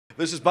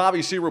This is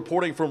Bobby C.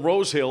 reporting from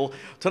Rose Hill.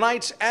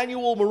 Tonight's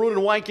annual Maroon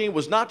and White game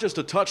was not just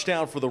a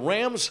touchdown for the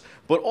Rams,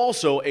 but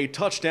also a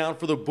touchdown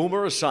for the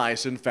Boomer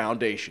Esiason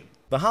Foundation.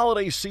 The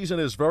holiday season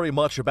is very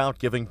much about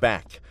giving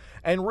back.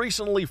 And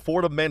recently,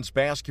 Fordham men's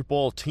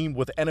basketball teamed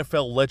with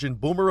NFL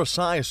legend Boomer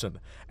Esiason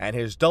and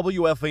his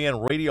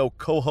WFAN radio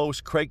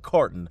co-host Craig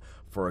Carton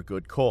for a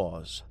good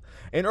cause.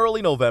 In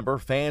early November,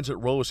 fans at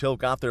Rose Hill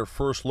got their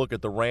first look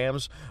at the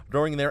Rams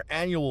during their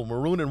annual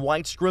Maroon and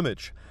White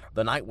scrimmage.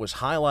 The night was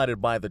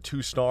highlighted by the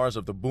two stars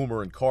of the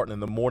Boomer and Carton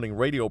in the morning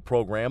radio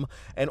program,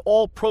 and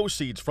all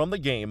proceeds from the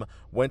game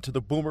went to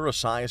the Boomer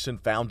Esiason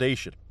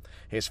Foundation.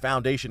 His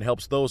foundation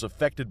helps those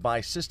affected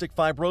by cystic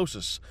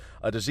fibrosis,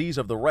 a disease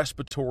of the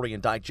respiratory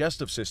and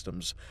digestive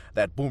systems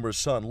that Boomer's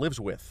son lives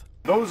with.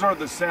 Those are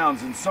the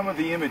sounds and some of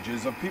the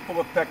images of people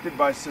affected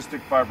by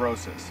cystic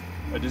fibrosis,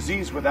 a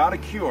disease without a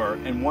cure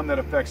and one that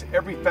affects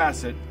every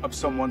facet of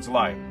someone's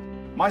life.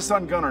 My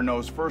son Gunnar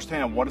knows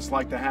firsthand what it's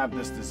like to have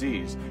this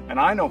disease, and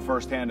I know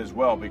firsthand as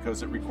well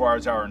because it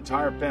requires our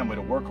entire family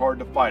to work hard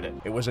to fight it.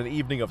 It was an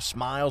evening of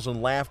smiles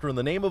and laughter in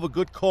the name of a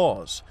good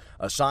cause.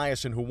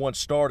 Esiason, who once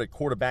starred at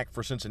quarterback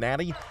for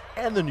Cincinnati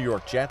and the New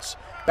York Jets,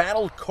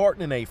 battled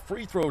Carton in a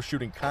free throw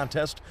shooting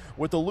contest,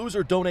 with the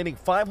loser donating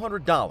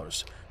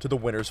 $500 to the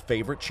winner's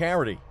favorite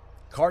charity.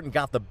 Carton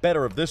got the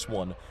better of this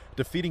one,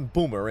 defeating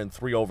Boomer in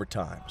 3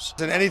 overtimes.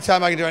 And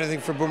anytime I can do anything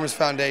for Boomer's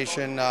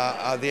Foundation,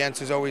 the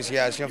answer is always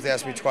yes. You don't have to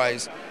ask me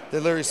twice. They're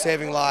literally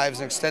saving lives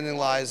and extending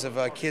lives of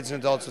kids and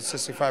adults with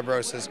cystic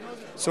fibrosis.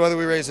 So whether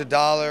we raise $1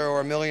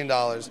 or $1 million,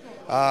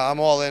 I'm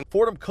all in.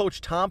 Fordham coach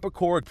Tom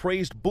Pecora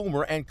praised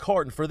Boomer and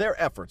Carton for their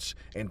efforts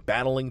in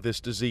battling this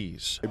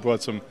disease. They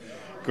brought some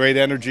great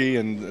energy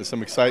and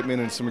some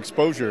excitement and some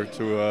exposure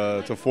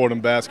to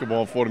Fordham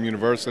basketball and Fordham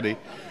University.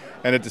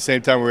 And at the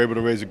same time, we were able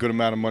to raise a good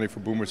amount of money for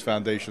Boomer's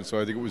Foundation, so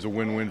I think it was a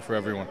win-win for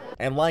everyone.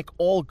 And like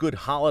all good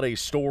holiday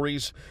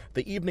stories,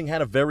 the evening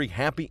had a very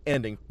happy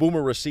ending.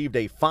 Boomer received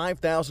a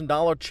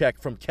 $5,000 check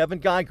from Kevin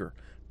Geiger,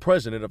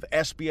 president of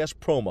SBS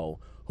Promo,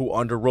 who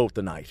underwrote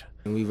the night.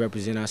 And we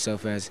represent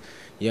ourselves as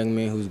young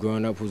men who's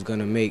growing up, who's going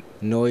to make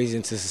noise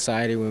into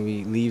society when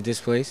we leave this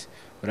place.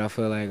 But I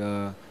feel like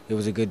it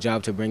was a good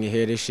job to bring it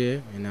here this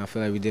year, and I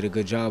feel like we did a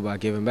good job by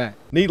giving back.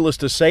 Needless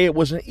to say, it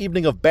was an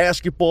evening of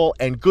basketball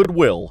and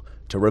goodwill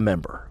to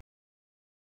remember.